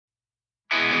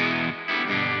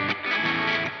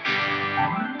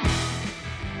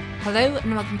Hello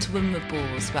and welcome to Women with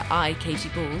Balls, where I, Katie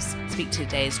Balls, speak to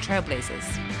today's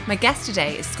trailblazers. My guest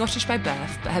today is Scottish by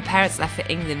birth, but her parents left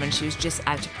for England when she was just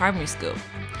out of primary school.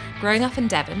 Growing up in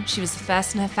Devon, she was the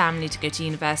first in her family to go to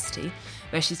university,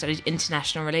 where she studied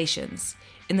international relations.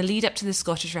 In the lead up to the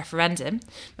Scottish referendum,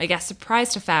 my guest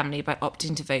surprised her family by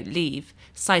opting to vote Leave,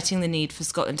 citing the need for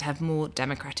Scotland to have more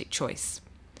democratic choice.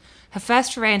 Her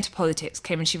first foray into politics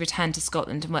came when she returned to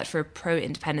Scotland and worked for a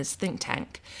pro-independence think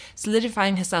tank.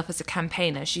 Solidifying herself as a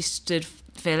campaigner, she stood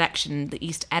for election in the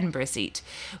East Edinburgh seat,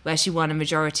 where she won a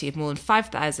majority of more than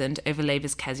 5,000 over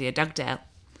Labour's Kezia Dugdale.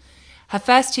 Her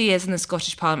first 2 years in the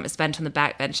Scottish Parliament were spent on the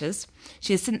backbenches.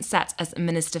 She has since sat as a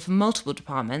minister for multiple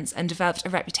departments and developed a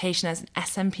reputation as an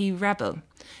SNP rebel.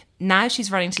 Now she's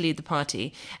running to lead the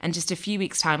party, and just a few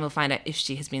weeks' time we'll find out if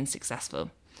she has been successful.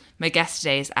 My guest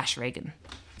today is Ash Regan.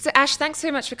 So Ash, thanks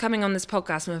so much for coming on this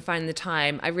podcast and for finding the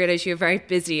time. I realise you're very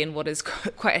busy in what is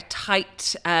quite a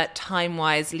tight,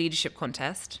 time-wise leadership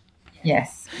contest.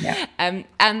 Yes, yeah.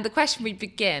 And the question we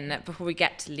begin, before we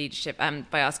get to leadership,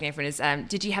 by asking everyone is,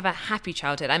 did you have a happy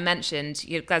childhood? I mentioned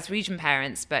you had Glaswegian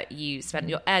parents, but you spent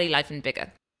your early life in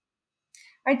Biggar.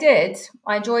 I did.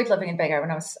 I enjoyed living in Biggar when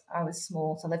I was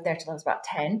small. So I lived there till I was about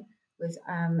 10.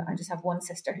 I just have one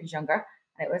sister who's younger.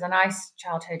 And it was a nice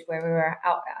childhood where we were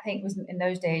out. I think it was in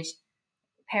those days,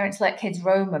 parents let kids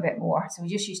roam a bit more. So we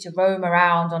just used to roam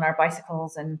around on our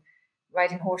bicycles and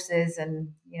riding horses and,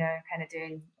 kind of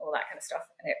doing all that kind of stuff.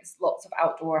 And it was lots of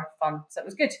outdoor fun. So it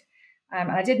was good. And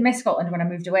I did miss Scotland when I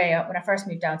moved away, when I first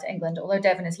moved down to England. Although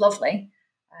Devon is lovely,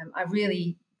 I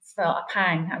really felt a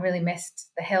pang. I really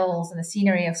missed the hills and the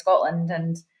scenery of Scotland.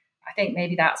 And I think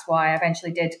maybe that's why I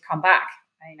eventually did come back.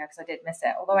 Because I did miss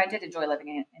it. Although I did enjoy living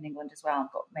in England as well.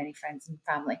 I've got many friends and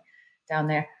family down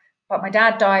there. But my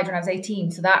dad died when I was 18.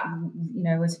 So that,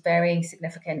 was very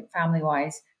significant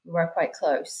family-wise. We were quite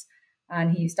close.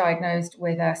 And he was diagnosed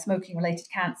with a smoking-related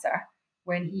cancer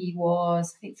when he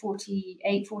was, I think,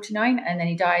 48, 49. And then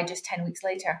he died just 10 weeks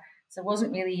later. So it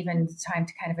wasn't really even the time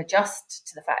to kind of adjust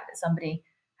to the fact that somebody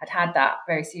had that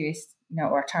very serious,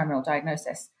 or a terminal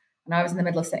diagnosis. And I was in the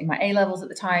middle of sitting my A-levels at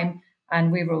the time. And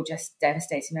we were all just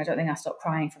devastated. I don't think I stopped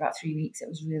crying for about 3 weeks. It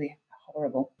was really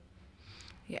horrible.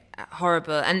 Yeah,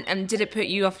 horrible. And did it put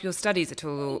you off your studies at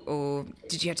all, or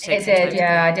did you have to take? It did.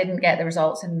 Yeah, I didn't get the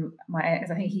results because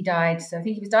I think he died. So I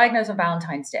think he was diagnosed on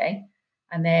Valentine's Day,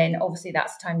 and then obviously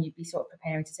that's the time you'd be sort of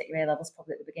preparing to sit your A levels,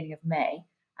 probably at the beginning of May,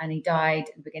 and he died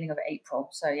at the beginning of April.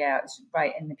 So yeah, it was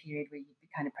right in the period where you'd be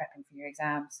kind of prepping for your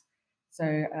exams.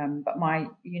 So, but my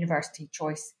university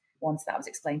choice, once that was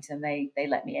explained to them, they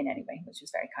let me in anyway, which was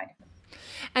very kind of them.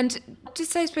 And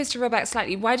just I suppose to roll back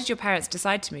slightly, why did your parents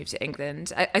decide to move to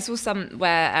England? I saw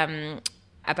somewhere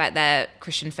about their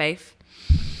Christian faith.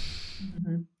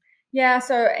 Mm-hmm. Yeah,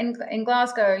 so in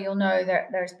Glasgow, you'll know that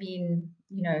there's been,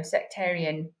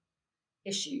 sectarian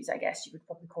issues, I guess you would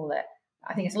probably call it.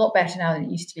 I think it's a lot better now than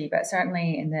it used to be, but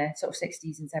certainly in the sort of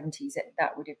 60s and 70s,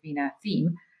 that would have been a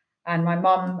theme. And my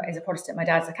mum is a Protestant, my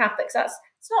dad's a Catholic. So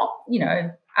it's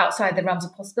not, outside the realms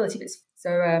of possibility. But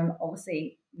so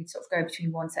obviously we'd sort of go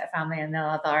between one set of family and the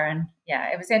other. And yeah,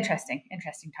 it was interesting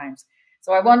times.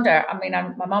 So I wonder,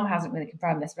 my mum hasn't really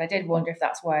confirmed this, but I did wonder if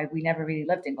that's why we never really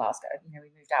lived in Glasgow. We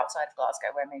moved outside of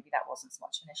Glasgow where maybe that wasn't so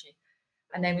much an issue.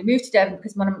 And then we moved to Devon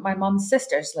because one of my mum's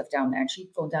sisters lived down there, and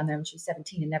she'd gone down there when she was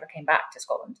 17 and never came back to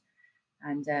Scotland.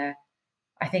 And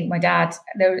I think my dad,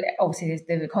 obviously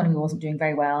the economy wasn't doing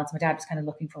very well, and so my dad was kind of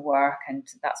looking for work, and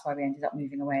that's why we ended up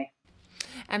moving away.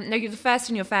 Now, you're the first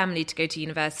in your family to go to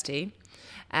university.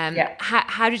 Yeah.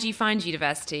 How did you find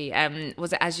university?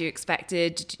 Was it as you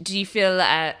expected? Did you feel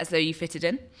as though you fitted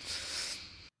in?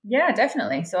 Yeah,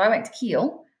 definitely. So I went to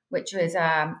Keele, which was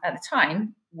at the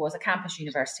time was a campus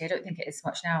university. I don't think it is so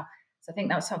much now. So I think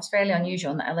that was fairly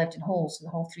unusual, in that I lived in Halls for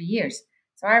the whole 3 years.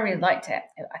 So I really liked it.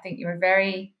 I think you were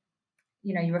very...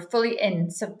 you were fully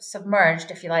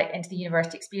submerged, if you like, into the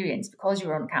university experience because you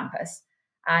were on campus,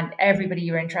 and everybody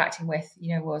you were interacting with,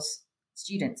 was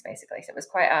students basically. So it was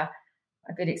quite a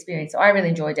good experience. So I really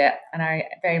enjoyed it, and I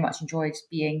very much enjoyed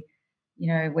being,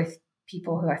 with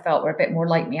people who I felt were a bit more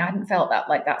like me. I hadn't felt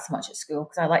like that so much at school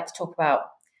because I like to talk about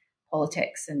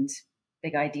politics and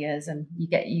big ideas, and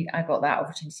I got that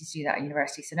opportunity to do that at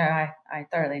university. So no, I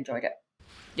thoroughly enjoyed it.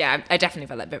 Yeah, I definitely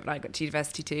felt that bit when I got to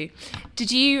university too.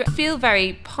 Did you feel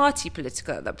very party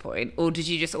political at that point, or did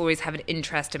you just always have an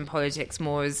interest in politics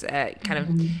more as kind of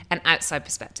an outside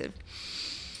perspective?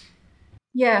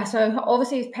 Yeah, so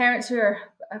obviously his parents were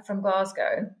from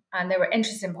Glasgow and they were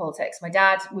interested in politics. My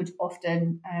dad would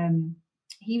often,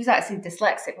 he was actually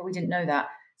dyslexic, but we didn't know that.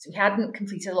 So he hadn't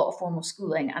completed a lot of formal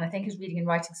schooling, and I think his reading and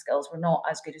writing skills were not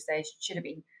as good as they should have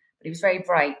been. but he was very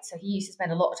bright. So he used to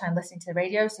spend a lot of time listening to the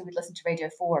radio. So we'd listen to Radio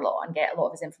 4 a lot and get a lot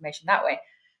of his information that way.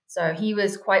 So he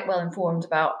was quite well informed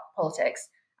about politics.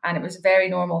 And it was very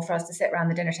normal for us to sit around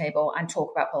the dinner table and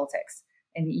talk about politics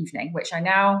in the evening, which I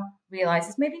now realize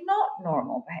is maybe not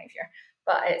normal behavior,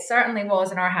 but it certainly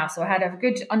was in our house. So I had a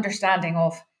good understanding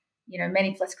of,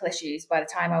 many political issues by the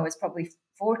time I was probably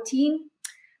 14.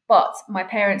 But my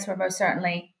parents were most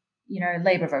certainly,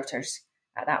 Labour voters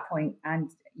at that point,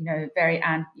 and very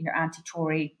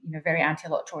anti-Tory, very anti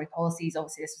a lot of Tory policies.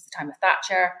 Obviously, this was the time of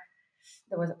Thatcher.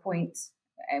 There was a point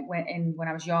when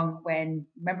I was young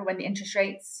remember when the interest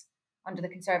rates under the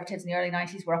Conservatives in the early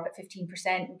 90s were up at 15%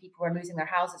 and people were losing their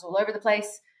houses all over the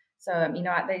place. So,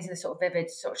 these are the sort of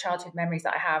vivid sort of childhood memories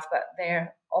that I have, but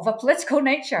they're of a political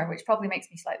nature, which probably makes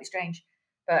me slightly strange.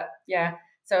 But yeah,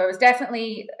 so it was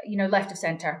definitely, left of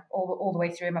centre all the way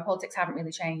through. My politics haven't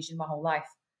really changed in my whole life.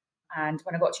 And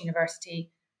when I got to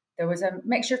university, there was a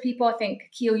mixture of people. I think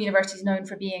Keele University is known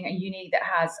for being a uni that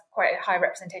has quite a high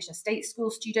representation of state school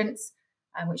students,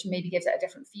 which maybe gives it a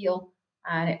different feel.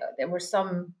 And there were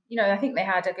some, I think they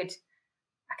had a good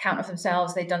account of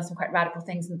themselves. They'd done some quite radical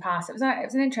things in the past. It was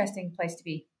an interesting place to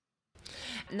be.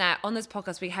 Now, on this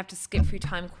podcast, we have to skip through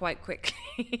time quite quickly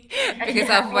because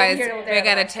otherwise we're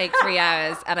going to take 3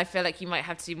 hours, and I feel like you might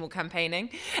have to do more campaigning.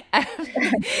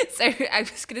 So I'm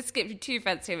just going to skip 2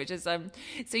 events here, which is so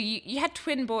you had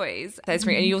twin boys, and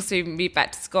you also moved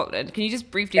back to Scotland. Can you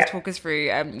just briefly talk us through,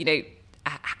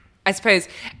 I suppose,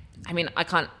 I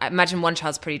can't imagine one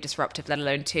child's pretty disruptive, let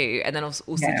alone 2, and then also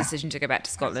the decision to go back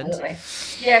to Scotland. Absolutely.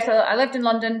 Yeah, so I lived in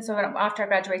London. So after I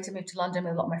graduated, I moved to London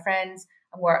with a lot of my friends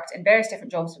and worked in various different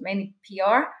jobs, but mainly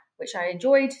PR, which I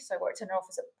enjoyed. So I worked in an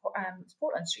office at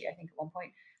Portland Street, I think, at one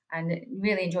point, and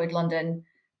really enjoyed London.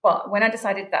 But when I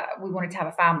decided that we wanted to have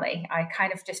a family, I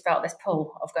kind of just felt this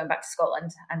pull of going back to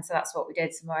Scotland. And so that's what we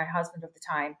did. So my husband of the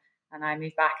time and I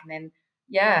moved back, and then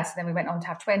so then we went on to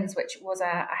have twins, which was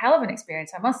a hell of an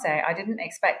experience, I must say. I didn't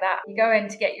expect that. You go in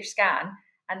to get your scan,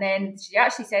 and then she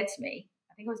actually said to me,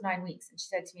 I think it was 9 weeks, and she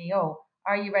said to me,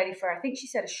 are you ready for, I think she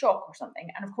said, a shock or something?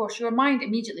 And of course, your mind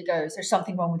immediately goes, there's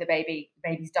something wrong with the baby, the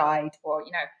baby's died, or,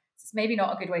 it's maybe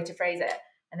not a good way to phrase it.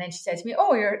 And then she said to me,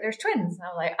 there's twins. And I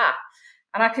was like,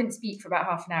 and I couldn't speak for about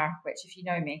half an hour, which if you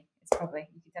know me, you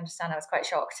could understand I was quite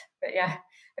shocked. But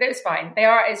it was fine.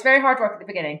 It's very hard work at the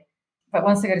beginning. But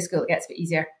once they go to school, it gets a bit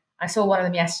easier. I saw one of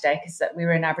them yesterday because we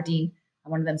were in Aberdeen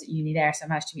and one of them's at uni there. So I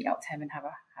managed to meet up with him and have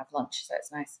lunch. So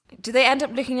it's nice. Do they end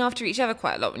up looking after each other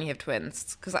quite a lot when you have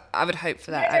twins? Because I would hope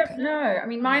for that. I don't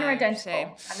know. Mine are identical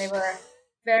and they were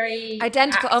very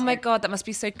identical. active. Oh my God, that must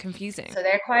be so confusing. So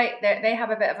they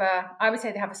have a bit of I would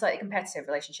say they have a slightly competitive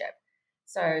relationship.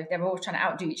 So they're all trying to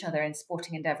outdo each other in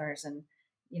sporting endeavours and,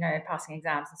 passing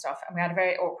exams and stuff. And we had a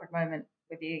very awkward moment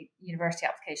with the university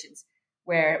applications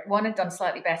where one had done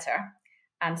slightly better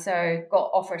and so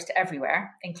got offers to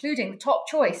everywhere, including the top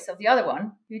choice of the other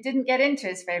one who didn't get into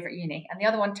his favourite uni, and the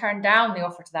other one turned down the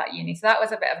offer to that uni. So that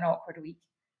was a bit of an awkward week.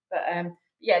 But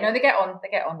they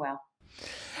get on well.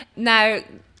 Now,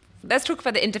 let's talk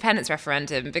about the independence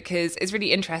referendum, because it's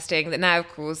really interesting that now, of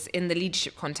course, in the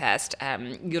leadership contest,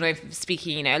 you're known for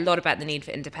speaking, a lot about the need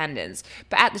for independence.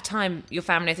 But at the time, your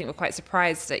family, I think, were quite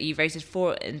surprised that you voted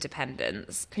for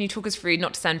independence. Can you talk us through,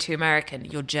 not to sound too American,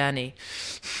 your journey?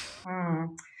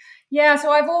 Yeah,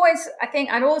 so I'd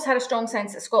always had a strong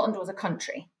sense that Scotland was a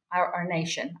country, our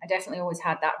nation. I definitely always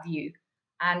had that view.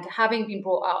 And having been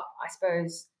brought up, I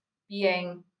suppose,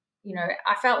 being...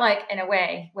 I felt like, in a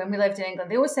way, when we lived in England,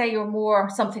 they always say you're more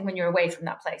something when you're away from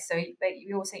that place. So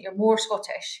you always say you're more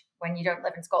Scottish when you don't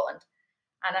live in Scotland.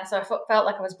 And so I felt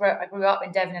like I grew up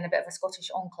in Devon in a bit of a Scottish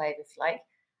enclave, if you like.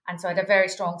 And so I had a very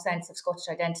strong sense of Scottish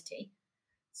identity.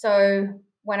 So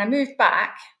when I moved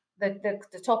back, the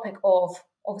topic of,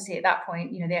 obviously at that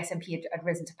point, the SNP had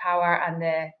risen to power and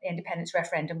the independence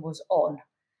referendum was on.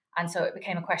 And so it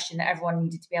became a question that everyone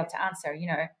needed to be able to answer,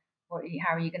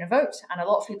 how are you going to vote? And a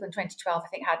lot of people in 2012, I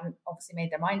think, hadn't obviously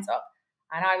made their minds up.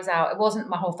 And I was out. It wasn't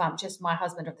my whole family, just my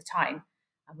husband of the time.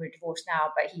 And we're divorced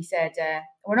now. But he said,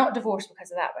 we're not divorced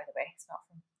because of that, by the way. It's not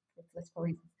for political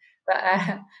reasons. But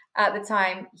at the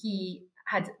time, he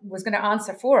was going to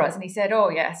answer for us. And he said, oh,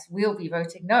 yes, we'll be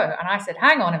voting no. And I said,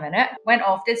 hang on a minute. Went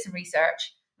off, did some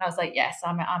research. And I was like, yes,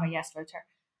 I'm a yes voter.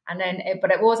 And then,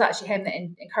 but it was actually him that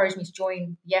encouraged me to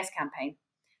join the yes campaign.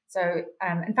 So,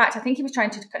 in fact, I think he was trying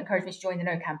to encourage me to join the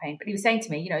no campaign, but he was saying to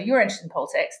me, you're interested in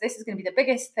politics. This is going to be the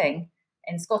biggest thing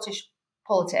in Scottish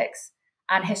politics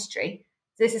and history.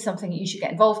 This is something you should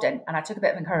get involved in. And I took a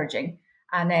bit of encouraging.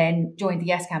 and then joined the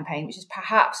Yes campaign, which is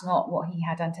perhaps not what he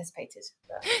had anticipated.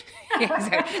 Yeah,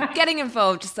 exactly. Getting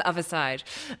involved, just the other side.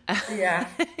 Yeah.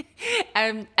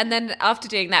 And then after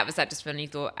doing that, was that just when you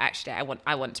thought, actually,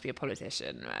 I want to be a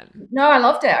politician? No, I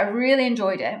loved it. I really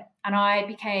enjoyed it. And I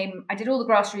did all the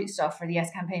grassroots stuff for the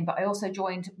Yes campaign, but I also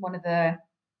joined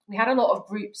we had a lot of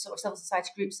groups, sort of civil society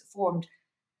groups that formed,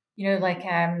 like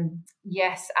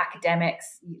Yes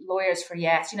academics, lawyers for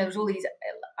Yes, there's all these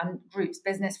groups,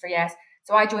 business for Yes.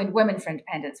 So I joined Women for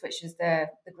Independence, which is the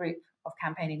group of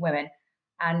campaigning women.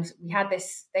 And we had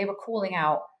they were calling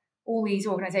out all these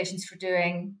organizations for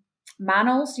doing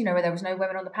manels, where there was no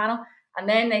women on the panel. And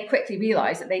then they quickly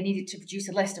realized that they needed to produce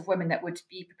a list of women that would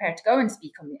be prepared to go and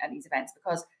speak at these events,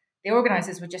 because the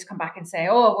organizers would just come back and say,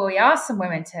 oh, well, we asked some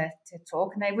women to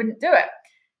talk and they wouldn't do it.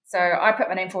 So I put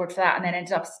my name forward for that, and then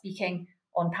ended up speaking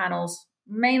on panels,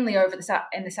 mainly over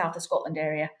in the south of Scotland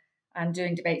area, and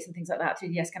doing debates and things like that through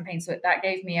the Yes campaign. So that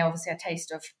gave me obviously a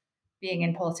taste of being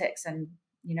in politics and,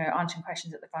 answering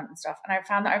questions at the front and stuff. And I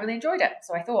found that I really enjoyed it.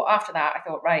 So after that, I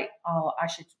thought, right, I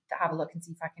should have a look and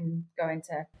see if I can go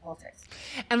into politics.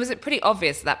 And was it pretty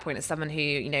obvious at that point, as someone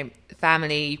who,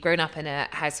 family, you've grown up in a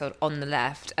household on the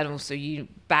left, and also you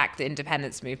back the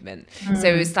independence movement.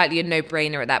 So it was slightly a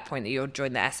no-brainer at that point that you'll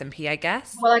join the SNP, I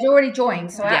guess? Well, I'd already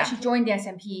joined. So I actually joined the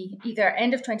SNP either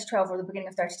end of 2012 or the beginning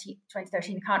of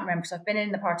 2013. I can't remember. So I've been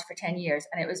in the party for 10 years,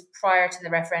 and it was prior to the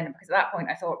referendum, because at that point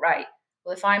I thought, right,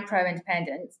 well, if I'm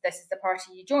pro-independence, this is the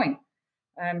party you join.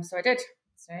 So I did.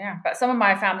 So yeah, but some of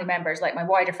my family members, like my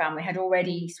wider family, had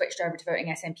already switched over to voting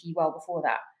SNP well before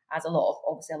that, as a lot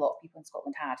of people in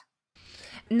Scotland had.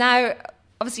 Now,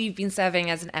 obviously, you've been serving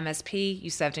as an MSP,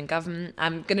 you served in government.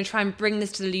 I'm going to try and bring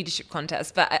this to the leadership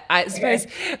contest, but I suppose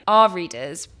our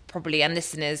readers probably and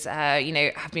listeners,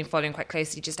 have been following quite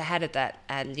closely just ahead of that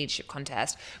leadership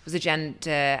contest was the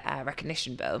gender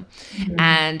recognition bill. Mm-hmm.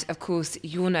 And of course,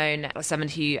 you're known as someone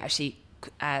who actually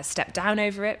stepped down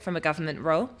over it from a government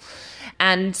role.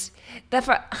 And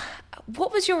therefore,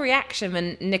 what was your reaction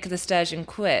when Nicola Sturgeon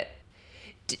quit?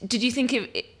 Did you think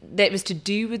that it was to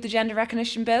do with the gender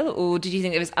recognition bill, or did you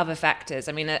think there was other factors?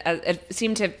 I mean, it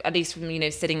seemed to, at least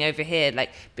from, sitting over here,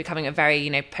 like becoming a very,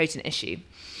 potent issue.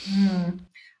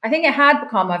 I think it had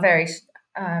become a very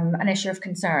an issue of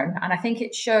concern. And I think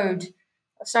it showed,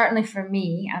 certainly for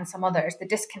me and some others, the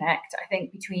disconnect, I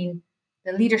think, between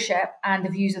the leadership and the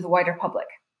views of the wider public.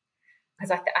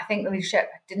 Because I think the leadership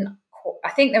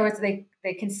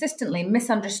they consistently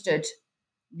misunderstood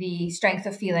the strength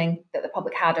of feeling that the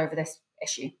public had over this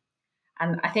issue.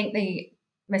 And I think they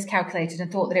miscalculated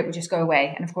and thought that it would just go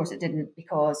away. And of course it didn't,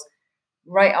 because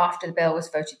right after the bill was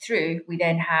voted through, we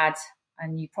then had,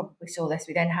 and you probably saw this,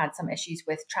 we then had some issues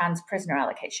with trans prisoner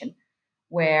allocation,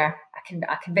 where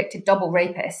a convicted double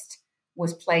rapist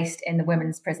was placed in the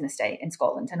women's prison estate in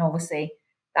Scotland. And obviously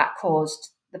that caused,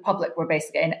 the public were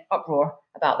basically in uproar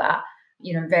about that,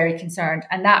 very concerned.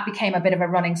 And that became a bit of a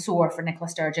running sore for Nicola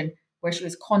Sturgeon, where she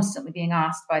was constantly being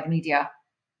asked by the media,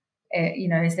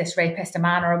 is this rapist a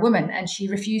man or a woman? And she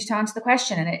refused to answer the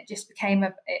question. And it just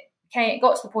it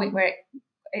got to the point where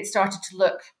it started to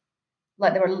look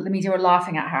like the media were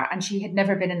laughing at her. And she had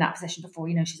never been in that position before.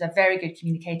 She's a very good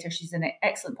communicator. She's an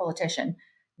excellent politician.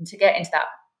 And to get into that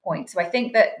point. So I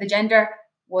think that the gender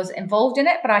was involved in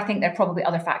it, but I think there are probably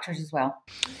other factors as well.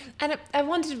 And I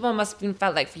wondered what must have been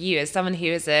felt like for you as someone who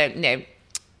is a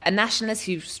nationalist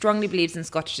who strongly believes in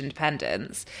Scottish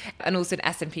independence, and also an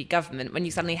SNP government, when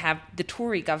you suddenly have the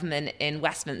Tory government in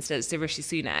Westminster, so Rishi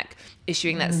Sunak,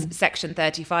 issuing that Section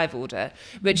 35 order,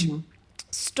 which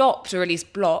stopped or at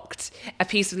least blocked a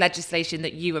piece of legislation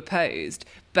that you opposed,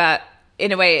 but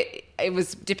in a way it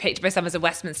was depicted by some as a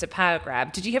Westminster power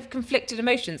grab. Did you have conflicted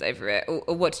emotions over it,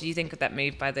 or what did you think of that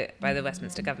move by the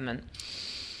Westminster government?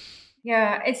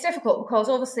 Yeah, it's difficult because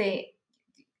obviously,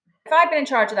 if I'd been in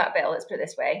charge of that bill, let's put it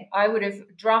this way, I would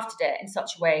have drafted it in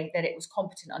such a way that it was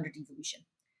competent under devolution.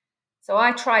 So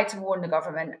I tried to warn the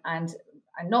government, and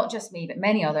not just me, but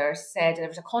many others said there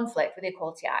was a conflict with the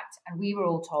Equality Act, and we were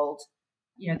all told,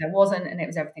 there wasn't, and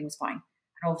everything was fine.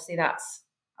 And obviously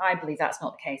I believe that's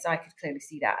not the case. I could clearly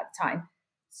see that at the time.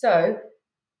 So,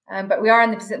 but we're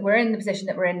in the position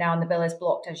that we're in now, and the bill is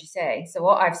blocked, as you say. So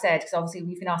what I've said, because obviously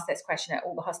we've been asked this question at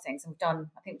all the hustings, and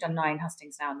we've done 9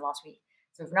 hustings now in the last week.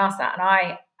 So we've been asked that, and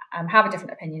I have a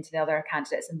different opinion to the other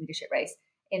candidates in the leadership race,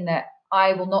 in that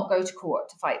I will not go to court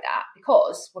to fight that,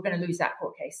 because we're going to lose that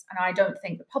court case. And I don't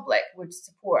think the public would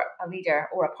support a leader,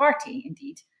 or a party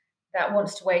indeed, that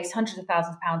wants to waste hundreds of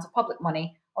thousands of pounds of public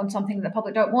money on something that the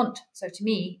public don't want. So to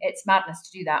me, it's madness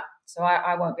to do that. So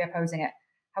I won't be opposing it.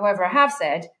 However, I have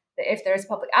said that if there is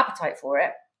public appetite for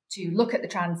it, to look at the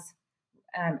trans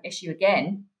issue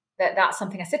again, that's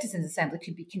something a citizens' assembly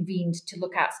could be convened to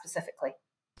look at specifically.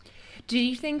 Do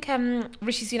you think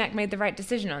Rishi Sunak made the right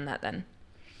decision on that then?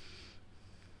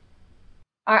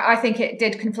 I think it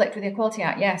did conflict with the Equality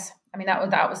Act, yes. I mean,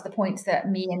 that was the point that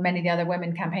me and many of the other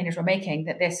women campaigners were making,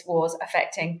 that this was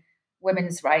affecting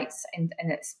women's rights, and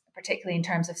it's particularly in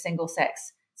terms of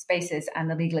single-sex spaces and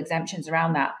the legal exemptions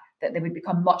around that they would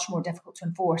become much more difficult to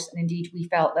enforce. And indeed, we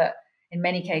felt that in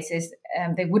many cases,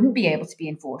 they wouldn't be able to be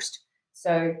enforced.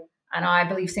 So, and I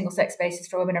believe single-sex spaces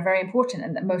for women are very important,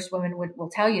 and that most women will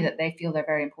tell you that they feel they're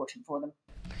very important for them.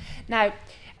 Now,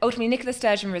 ultimately, Nicola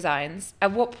Sturgeon resigns.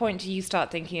 At what point do you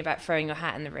start thinking about throwing your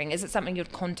hat in the ring? Is it something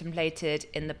you'd contemplated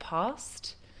in the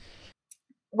past?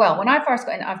 Well, when I first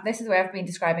got in, this is the way I've been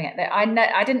describing it, that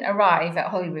I didn't arrive at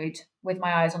Holyrood with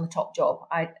my eyes on the top job.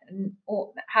 I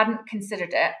hadn't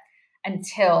considered it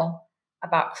until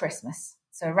about Christmas.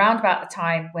 So around about the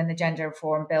time when the gender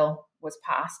reform bill was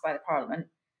passed by the Parliament,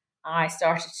 I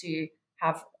started to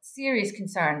have serious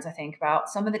concerns, I think, about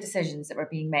some of the decisions that were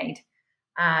being made,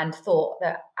 and thought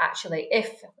that actually,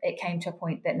 if it came to a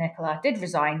point that Nicola did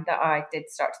resign, that I did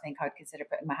start to think I'd consider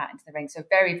putting my hat into the ring. So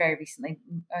very, very recently,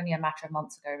 only a matter of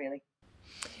months ago, really.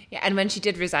 Yeah, and when she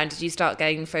did resign, did you start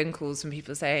getting phone calls from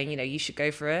people saying, you should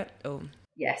go for it? Or...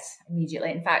 Yes,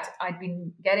 immediately. In fact, I'd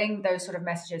been getting those sort of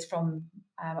messages from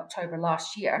October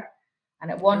last year. And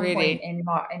at one point in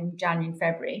January and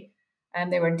February,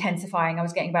 they were intensifying. I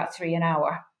was getting about 3 an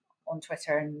hour on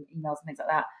Twitter and emails and things like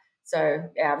that. So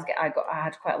yeah, I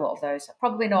had quite a lot of those.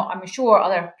 Probably not. I'm sure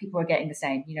other people are getting the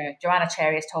same. Joanna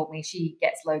Cherry has told me she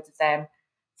gets loads of them.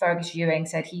 Fergus Ewing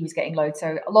said he was getting loads.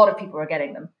 So a lot of people are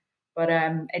getting them. But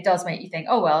it does make you think,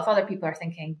 oh, well, if other people are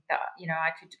thinking that, I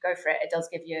could go for it, it does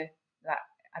give you that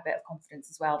a bit of confidence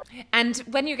as well. And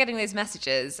when you're getting those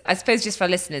messages, I suppose just for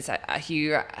listeners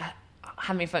who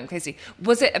haven't been following closely,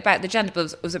 was it about the gender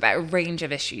bills, or was it about a range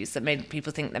of issues that made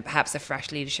people think that perhaps a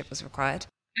fresh leadership was required?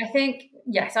 I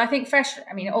think fresh,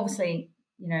 obviously,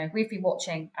 we've been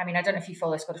watching, I don't know if you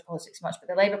follow Scottish politics much, but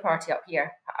the Labour Party up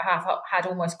here have had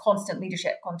almost constant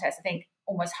leadership contests. I think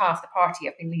almost half the party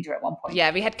have been leader at one point.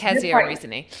 Yeah, we had Kezia on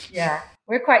recently. Yeah,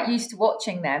 we're quite used to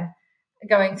watching them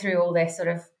going through all this sort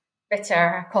of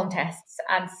bitter contests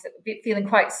and feeling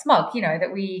quite smug,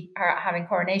 that we are having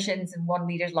coronations and one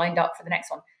leader's lined up for the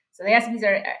next one. So the SNPs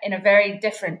are in a very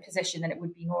different position than it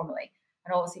would be normally.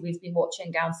 And obviously we've been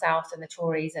watching down south and the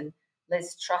Tories and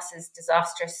Liz Truss's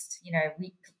disastrous,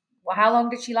 week. Well, how long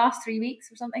did she last? 3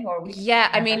 weeks or something? Or a week? Yeah,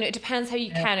 it depends how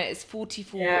you count it. It's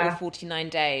 44 or 49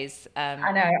 days.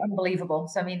 I know, unbelievable.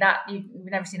 So that we've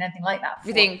never seen anything like that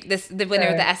before. You think the winner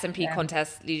of the SNP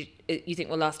contest, you think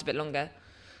will last a bit longer?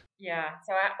 Yeah.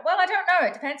 So I don't know.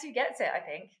 It depends who gets it, I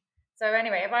think. So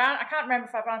anyway, I can't remember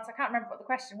if I've answered. I can't remember what the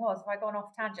question was. Have I gone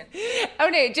off tangent? Oh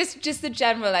no, just the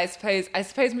general. I suppose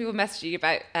people messaged you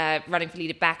about running for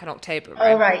leader back in October.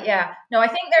 Right? Oh right, yeah. No, I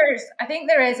think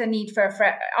there is a need for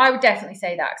I would definitely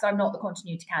say that, because I'm not the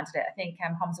continuity candidate. I think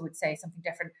Hamza would say something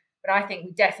different, but I think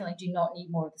we definitely do not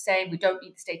need more of the same. We don't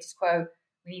need the status quo.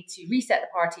 We need to reset the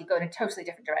party, go in a totally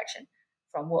different direction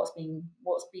from what's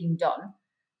being done.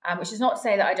 Which is not to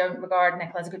say that I don't regard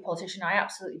Nicola as a good politician. I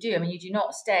absolutely do. You do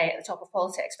not stay at the top of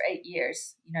politics for 8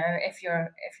 years, if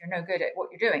you're no good at what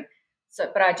you're doing.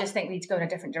 So, but I just think we need to go in a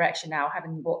different direction now,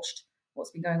 having watched what's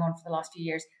been going on for the last few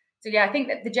years. So yeah, I think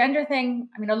that the gender thing,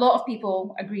 a lot of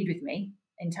people agreed with me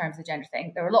in terms of the gender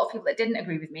thing. There were a lot of people that didn't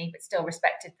agree with me, but still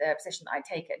respected the position that I'd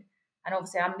taken. And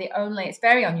obviously it's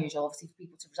very unusual, obviously, for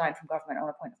people to resign from government on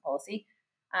a point of policy.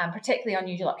 Particularly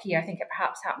unusual up here. I think it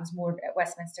perhaps happens more at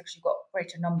Westminster because you've got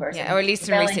greater numbers. Yeah, or at least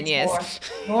in recent years.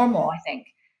 Normal, I think.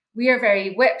 We are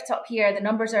very whipped up here. The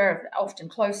numbers are often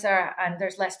closer and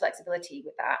there's less flexibility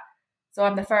with that. So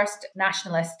I'm the first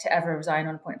nationalist to ever resign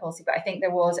on a point of policy. But I think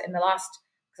there was in the last,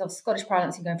 because the Scottish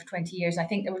Parliament's been going for 20 years, and I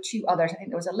think there were 2 others. I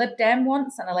think there was a Lib Dem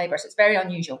once and a Labour. So it's very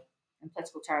unusual in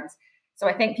political terms. So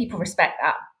I think people respect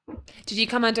that. Did you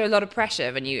come under a lot of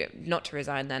pressure when you not to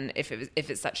resign then, if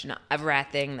it's such a rare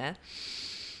thing there?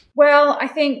 Well, I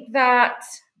think that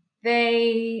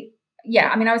I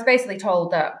was basically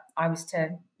told that I was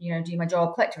to, do my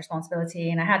job, collect responsibility,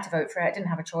 and I had to vote for it. I didn't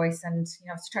have a choice, and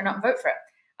I was to turn up and vote for it.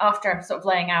 After sort of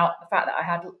laying out the fact that I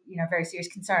had, very serious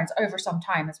concerns over some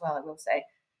time as well, I will say.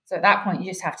 So at that point, you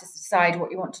just have to decide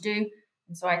what you want to do.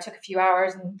 And so I took a few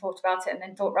hours and thought about it, and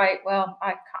then thought, right, well,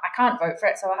 I can't vote for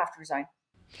it, so I'll have to resign.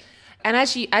 And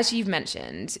as you've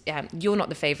mentioned, you're not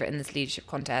the favourite in this leadership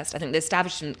contest. I think the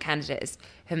establishment candidate is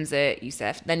Humza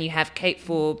Yousaf. Then you have Kate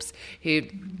Forbes, who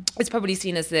is probably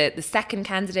seen as the second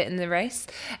candidate in the race.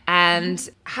 And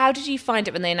how did you find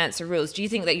it when they announced the rules? Do you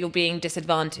think that you're being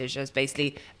disadvantaged as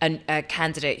basically a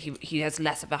candidate who has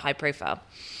less of a high profile?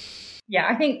 Yeah,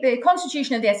 I think the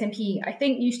constitution of the SNP, I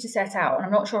think, used to set out, and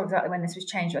I'm not sure exactly when this was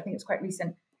changed, but I think it's quite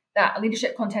recent, that a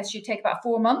leadership contest should take about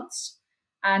 4 months.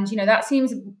 And, that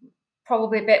seems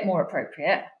probably a bit more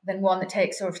appropriate than one that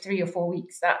takes sort of 3 or 4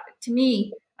 weeks. That, to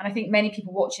me, and I think many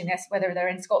people watching this, whether they're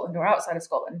in Scotland or outside of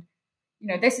Scotland,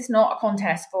 this is not a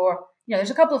contest for,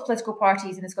 there's a couple of political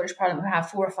parties in the Scottish Parliament who have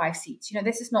 4 or 5 seats.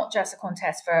 This is not just a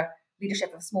contest for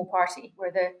leadership of a small party.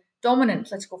 We're the dominant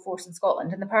political force in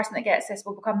Scotland, and the person that gets this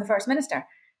will become the First Minister.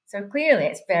 So clearly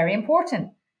it's very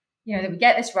important, that we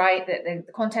get this right, that the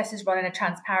contest is run in a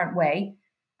transparent way,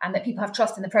 and that people have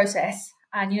trust in the process.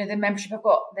 And, the membership have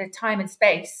got the time and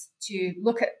space to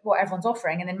look at what everyone's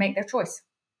offering and then make their choice.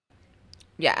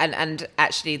 Yeah, and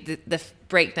actually the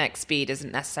breakneck speed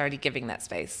isn't necessarily giving that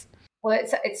space. Well,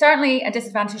 it's certainly a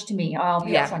disadvantage to me. I'll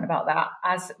be upfront about that.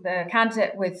 As the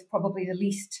candidate with probably the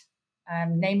least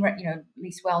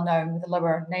least well known, with a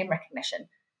lower name recognition,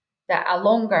 that a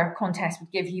longer contest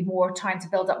would give you more time to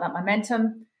build up that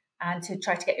momentum and to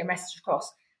try to get your message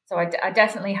across. So I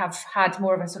definitely have had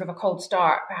more of a sort of a cold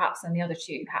start, perhaps, than the other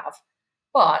two have.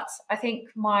 But I think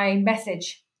my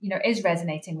message, is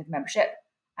resonating with membership.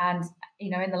 And,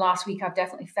 in the last week, I've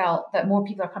definitely felt that more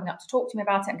people are coming up to talk to me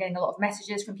about it. I'm getting a lot of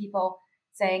messages from people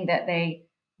saying that they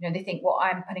think what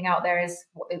I'm putting out there is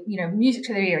what they, music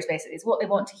to their ears, basically, is what they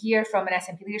want to hear from an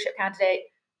SNP leadership candidate.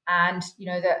 And,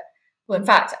 in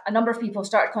fact, a number of people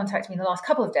started contacting me in the last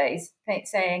couple of days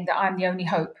saying that I'm the only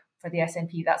hope for the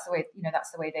SNP. That's the way,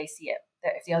 that's the way they see it.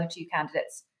 That if the other two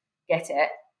candidates get it,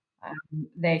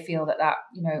 they feel that,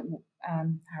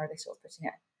 how are they sort of putting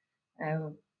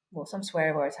it? Well, some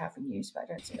swear words have been used, but I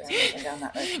don't suppose I'm going down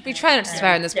that road. We try not to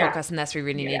swear in this podcast unless we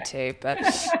really need to. But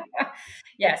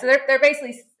yeah, so they're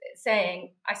basically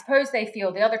saying, I suppose they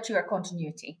feel the other two are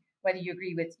continuity, whether you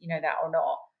agree with that or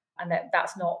not, and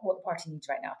that's not what the party needs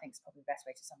right now. I think is probably the best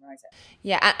way to summarise it.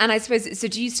 Yeah, and I suppose, so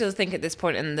do you still think at this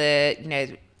point in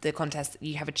the the contest that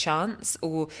you have a chance?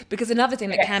 Or because another thing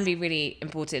that can be really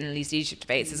important in these leadership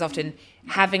debates is often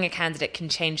having a candidate can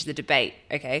change the debate.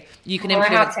 Okay, you can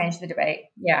influence. I have changed the debate.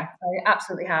 Yeah, I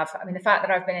absolutely have. I mean, the fact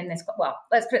that I've been in this, well,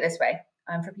 let's put it this way,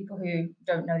 for people who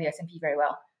don't know the SNP very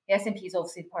well, the SNP is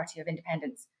obviously the party of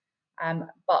independence,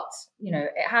 but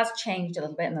it has changed a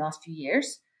little bit in the last few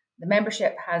years. The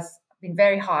membership has been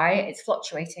very high. It's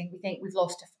fluctuating. We think we've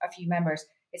lost a few members.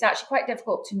 It's actually quite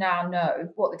difficult to now know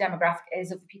what the demographic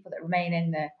is of the people that remain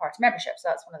in the party membership. So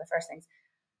that's one of the first things.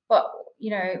 But,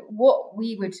 what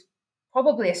we would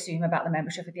probably assume about the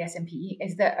membership of the SNP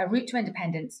is that a route to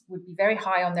independence would be very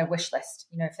high on their wish list.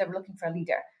 If they were looking for a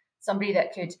leader, somebody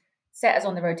that could set us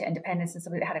on the road to independence and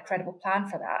somebody that had a credible plan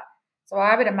for that. So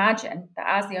I would imagine that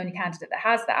as the only candidate that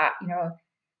has that, if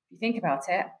you think about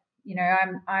it,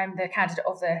 I'm the candidate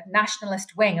of the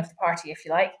nationalist wing of the party, if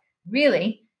you like.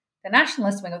 Really, the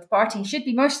nationalist wing of the party should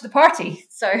be most of the party.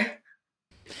 So,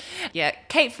 yeah,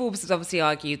 Kate Forbes has obviously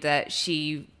argued that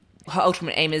her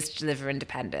ultimate aim is to deliver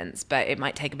independence, but it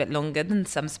might take a bit longer than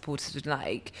some supporters would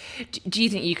like. Do you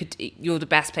think you're the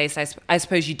best place? I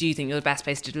suppose you do think you're the best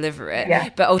place to deliver it. Yeah.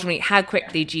 But ultimately, how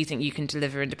quickly do you think you can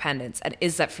deliver independence? And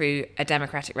is that through a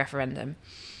democratic referendum?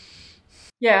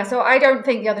 Yeah, so I don't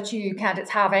think the other two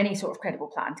candidates have any sort of credible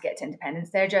plan to get to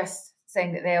independence. They're just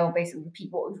saying that they'll basically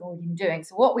repeat what we've already been doing.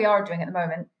 So what we are doing at the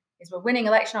moment is we're winning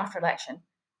election after election,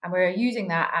 and we're using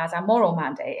that as a moral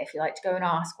mandate, if you like, to go and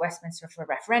ask Westminster for a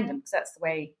referendum, because that's the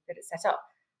way that it's set up.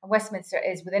 And Westminster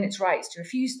is within its rights to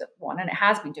refuse that one, and it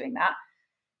has been doing that.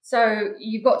 So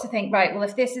you've got to think, right, well,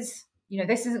 if this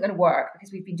isn't going to work,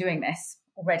 because we've been doing this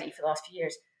already for the last few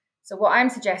years. So what I'm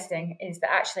suggesting is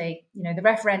that actually, the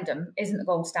referendum isn't the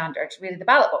gold standard. Really, the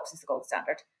ballot box is the gold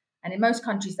standard. And in most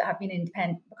countries that have been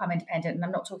become independent, and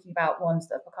I'm not talking about ones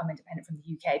that have become independent from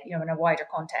the UK, in a wider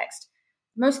context,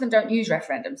 most of them don't use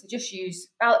referendums. They just use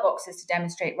ballot boxes to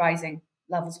demonstrate rising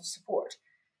levels of support.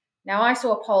 Now, I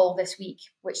saw a poll this week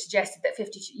which suggested that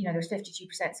there was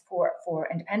 52% support for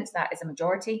independence. That is a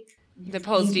majority. The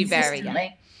polls do vary.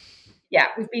 Yeah,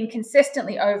 we've been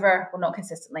consistently over, well, not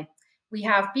consistently. We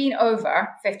have been over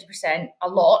 50% a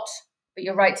lot, but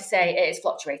you're right to say it is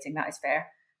fluctuating. That is fair.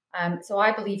 So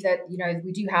I believe that,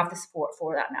 we do have the support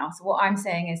for that now. So what I'm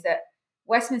saying is that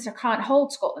Westminster can't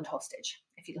hold Scotland hostage,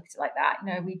 if you look at it like that.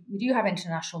 We do have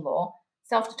international law.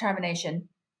 Self-determination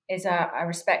is a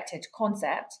respected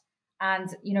concept.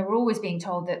 And, we're always being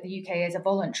told that the UK is a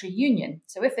voluntary union.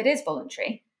 So if it is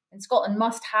voluntary, then Scotland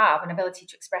must have an ability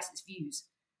to express its views.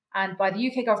 And by the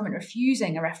UK government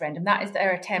refusing a referendum, that is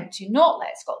their attempt to not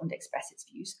let Scotland express its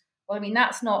views. Well,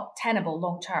 that's not tenable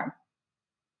long term.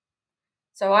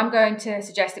 So I'm going to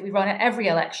suggest that we run at every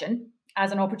election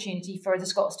as an opportunity for the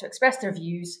Scots to express their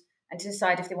views and to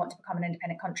decide if they want to become an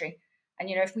independent country. And,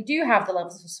 if we do have the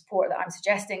levels of support that I'm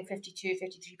suggesting, 52,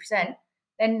 53%,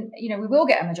 then, we will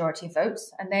get a majority of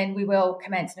votes, and then we will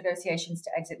commence negotiations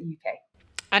to exit the UK.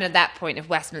 And at that point, if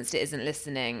Westminster isn't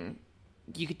listening,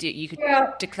 you could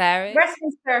declare it?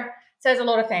 Westminster says a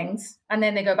lot of things, and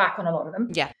then they go back on a lot of them.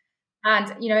 Yeah.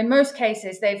 And, in most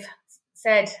cases, they've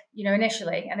said,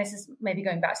 initially, and this is maybe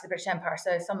going back to the British Empire,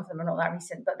 so some of them are not that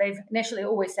recent, but they've initially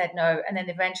always said no, and then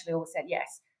they've eventually always said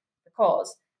yes,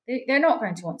 because they're not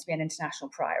going to want to be an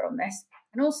international pariah on this.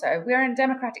 And also, we're in a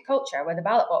democratic culture where the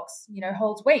ballot box,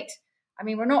 holds weight.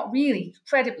 We're not really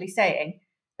credibly saying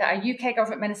that a UK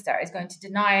government minister is going to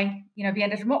deny, be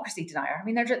a democracy denier.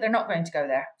 They're not going to go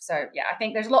there. So, yeah, I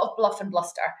think there's a lot of bluff and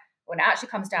bluster when it actually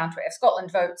comes down to it. If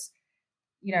Scotland votes,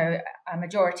 a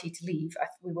majority to leave,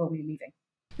 we will be leaving.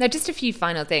 Now, just a few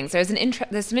final things. There's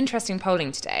some interesting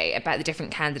polling today about the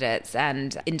different candidates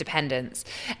and independents.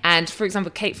 And, for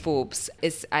example, Kate Forbes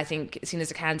is, I think, seen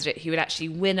as a candidate who would actually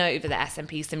win over the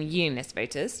SNP some unionist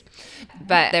voters.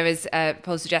 But there is a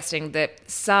poll suggesting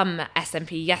that some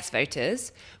SNP yes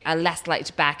voters are less likely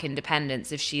to back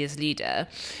independence if she is leader.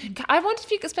 I wonder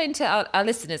if you could explain to our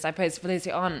listeners, I suppose, for those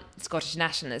who aren't Scottish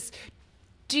nationalists,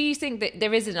 do you think that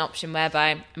there is an option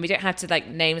whereby, and we don't have to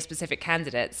name specific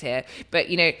candidates here, but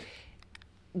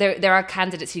there are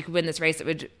candidates who could win this race that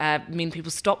would mean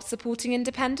people stop supporting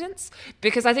independence?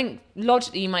 Because I think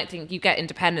logically you might think you get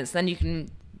independence, then you can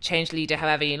change leader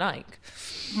however you like.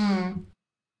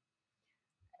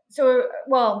 So,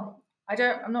 well,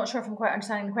 I'm not sure if I'm quite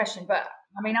understanding the question, but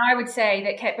I would say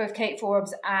that both Kate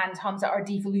Forbes and Humza are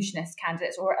devolutionist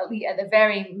candidates, or at least at the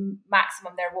very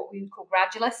maximum, they're what we would call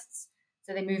gradualists.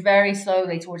 So they move very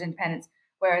slowly towards independence,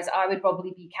 whereas I would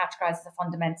probably be categorised as a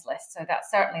fundamentalist. So that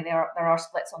certainly there are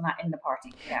splits on that in the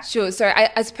party. Yeah. Sure. So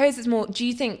I suppose it's more, do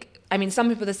you think, some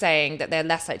people are saying that they're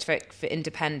less likely to vote for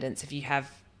independence if you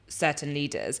have certain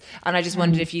leaders. And I just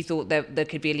wondered if you thought that there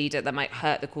could be a leader that might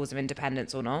hurt the cause of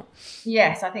independence or not.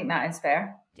 Yes, I think that is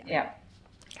fair. Yeah.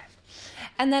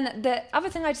 And then the other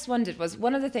thing I just wondered was,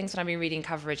 one of the things when I've been reading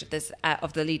coverage of this,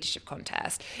 of the leadership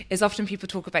contest, is often people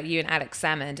talk about you and Alex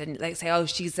Salmond and say, oh,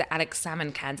 she's the Alex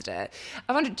Salmond candidate.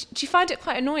 I wondered, do you find it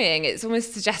quite annoying? It's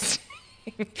almost suggesting,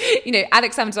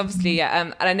 Alex Salmond's obviously,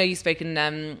 and I know you've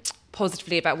spoken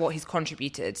positively about what he's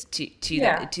contributed to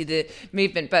the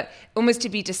movement, but almost to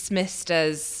be dismissed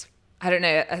as, I don't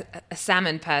know, a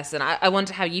Salmond person. I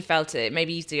wonder how you felt it.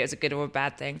 Maybe you see it as a good or a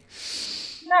bad thing.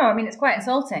 No, it's quite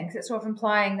insulting because it's sort of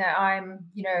implying that I'm,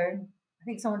 I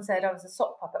think someone said I was a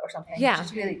sock puppet or something. Yeah. Which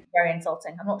is really very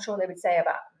insulting. I'm not sure they would say that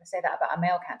about a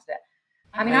male candidate.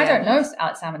 I don't know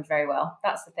Alex Salmond very well.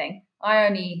 That's the thing. I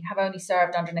have only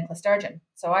served under Nicola Sturgeon,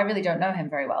 so I really don't know him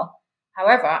very well.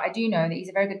 However, I do know that he's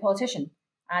a very good politician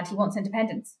and he wants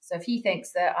independence. So if he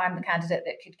thinks that I'm the candidate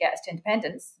that could get us to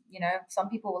independence, some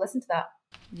people will listen to that.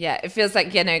 Yeah, it feels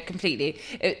like, completely.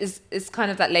 It's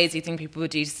kind of that lazy thing people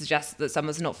would do to suggest that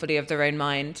someone's not fully of their own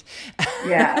mind.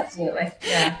 Yeah, absolutely.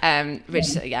 Yeah.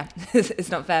 Which,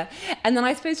 it's not fair. And then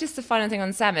I suppose just the final thing on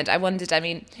Salmond, I wondered,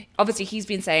 obviously he's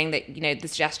been saying that, the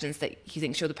suggestions that he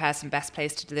thinks you're the person best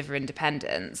placed to deliver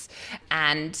independence.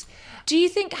 And do you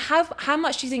think, how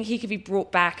much do you think he could be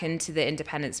brought back into the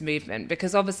independence movement?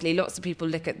 Because obviously lots of people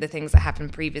look at the things that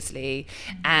happened previously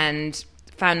and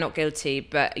found not guilty,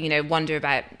 but wonder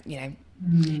about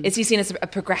is he seen as a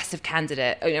progressive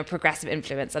candidate, progressive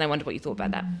influence? And I wonder what you thought about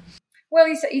that. Well,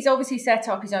 he's obviously set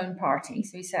up his own party,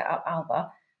 so he set up Alba,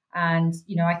 and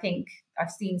I think I've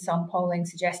seen some polling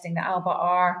suggesting that Alba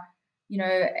are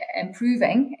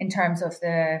improving in terms of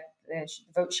the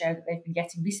vote share that they've been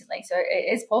getting recently. So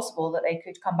it is possible that they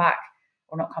could come back,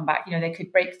 or not come back. They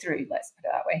could break through. Let's put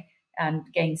it that way, and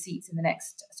gain seats in the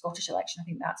next Scottish election. I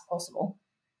think that's possible.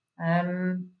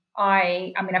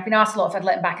 I've been asked a lot if I'd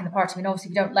let him back in the party. Obviously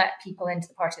we don't let people into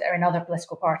the party that are in other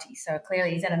political parties. So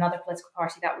clearly he's in another political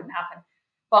party, that wouldn't happen.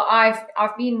 But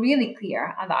I've been really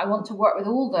clear, and that I want to work with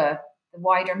all the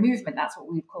wider movement. That's what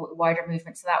we would call it, the wider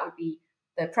movement. So that would be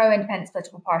the pro-independence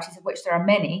political parties, of which there are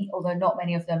many, although not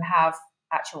many of them have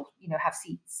have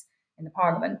seats in the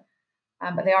parliament.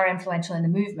 But they are influential in the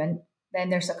movement. Then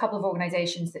there's a couple of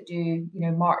organisations that do,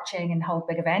 marching and hold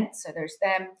big events. So there's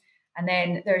them. And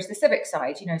then there's the civic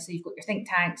side, so you've got your think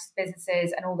tanks,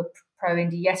 businesses, and all the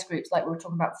pro-indie yes groups, like we were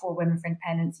talking about before, Women for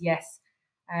Independence, Yes,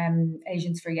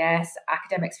 Asians for yes,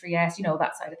 academics for yes,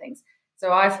 that side of things.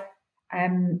 So I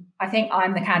think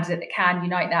I'm the candidate that can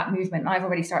unite that movement. And I've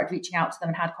already started reaching out to them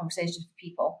and had conversations with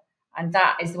people. And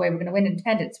that is the way we're going to win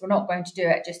independence. We're not going to do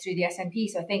it just through the SNP.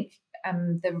 So I think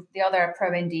the other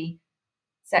pro-Indy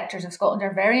sectors of Scotland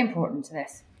are very important to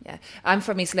this. Yeah, I'm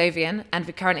from East Lothian, and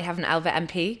we currently have an Alva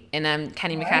MP in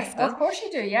Kenny McCaskill. Of course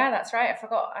you do. Yeah, that's right. I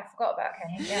forgot about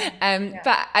Kenny. Yeah.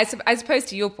 But I suppose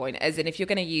to your point, as in if you're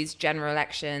going to use general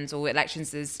elections or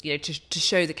elections as to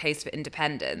show the case for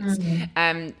independence,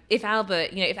 if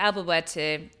Alba were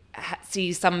to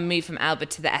see some move from Alba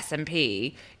to the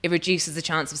SNP, it reduces the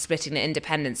chance of splitting the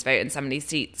independence vote in some of these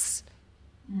seats.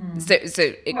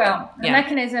 The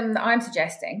mechanism that I'm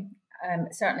suggesting,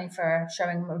 certainly for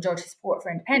showing majority support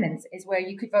for independence, is where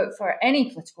you could vote for any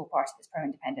political party that's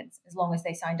pro-independence as long as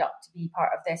they signed up to be part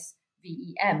of this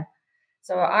VEM.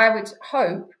 So I would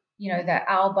hope, that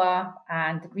Alba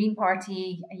and the Green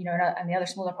Party, and the other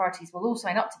smaller parties will all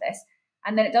sign up to this,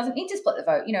 and then it doesn't need to split the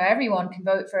vote. Everyone can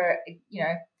vote for,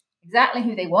 exactly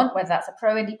who they want, whether that's a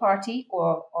pro-Indy party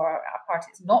or a party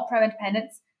that's not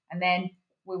pro-independence, and then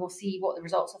we will see what the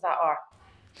results of that are.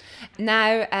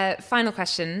 Now, final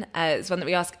question is one that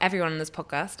we ask everyone on this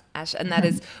podcast, Ash, and that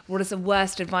is, what is the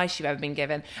worst advice you've ever been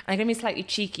given? And I'm going to be slightly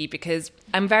cheeky because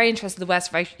I'm very interested in the worst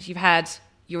advice you've had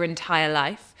your entire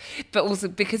life, but also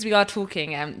because we are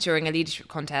talking during a leadership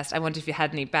contest, I wonder if you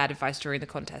had any bad advice during the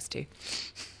contest too.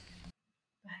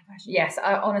 Yes,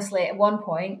 honestly, at one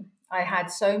point, I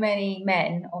had so many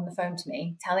men on the phone to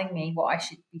me telling me what I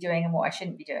should be doing and what I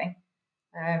shouldn't be doing.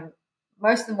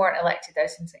 Most of them weren't elected, though,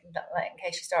 in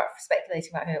case you start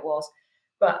speculating about who it was.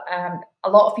 But a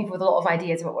lot of people with a lot of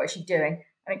ideas about what I should be doing.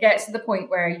 And it gets to the point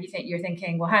where you're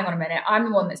thinking, well, hang on a minute, I'm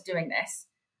the one that's doing this.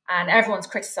 And everyone's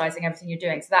criticising everything you're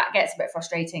doing. So that gets a bit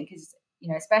frustrating because,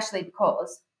 especially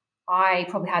because I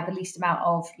probably had the least amount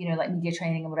of, media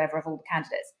training and whatever of all the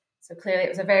candidates. So clearly it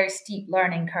was a very steep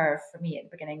learning curve for me at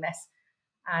the beginning of this.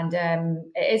 And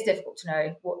it is difficult to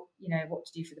know what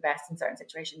to do for the best in certain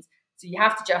situations. So you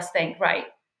have to just think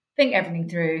everything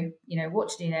through, what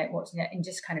to do now, and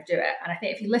just kind of do it. And I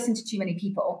think if you listen to too many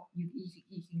people,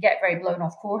 you can get very blown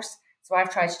off course. So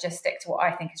I've tried to just stick to what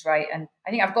I think is right. And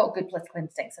I think I've got good political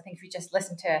instincts. I think if you just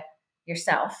listen to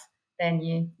yourself, then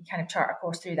you kind of chart a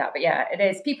course through that. But yeah, it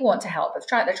is. People want to help.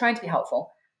 They're trying to be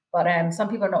helpful. But some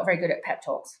people are not very good at pep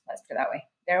talks. Let's put it that way.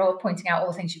 They're all pointing out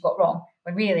all the things you've got wrong.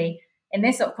 When really, in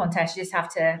this sort of contest, you just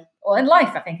have to, well, in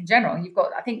life, I think in general,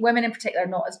 I think women in particular are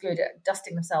not as good at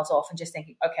dusting themselves off and just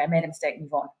thinking, okay, I made a mistake,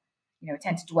 move on. We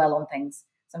tend to dwell on things.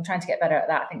 So I'm trying to get better at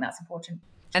that. I think that's important.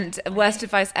 And worst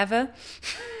advice ever?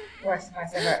 Worst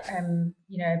advice ever.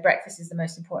 Breakfast is the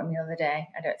most important meal of the day.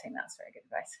 I don't think that's very good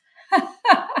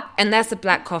advice. Unless a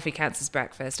black coffee counts as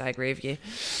breakfast, I agree with you.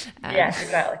 Yes,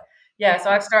 exactly. Yeah, so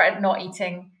I've started not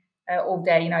eating all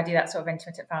day. I do that sort of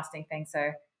intermittent fasting thing. So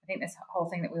I think this whole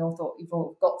thing that we all thought you've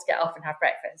all got to get up and have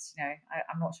breakfast,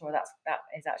 I'm not sure that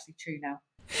is actually true now.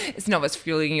 It's not what's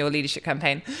fueling your leadership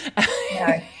campaign.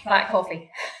 No, black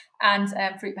coffee and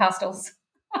fruit pastels.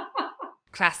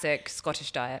 Classic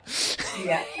Scottish diet.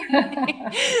 Yeah.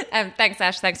 Thanks,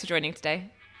 Ash. Thanks for joining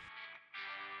today.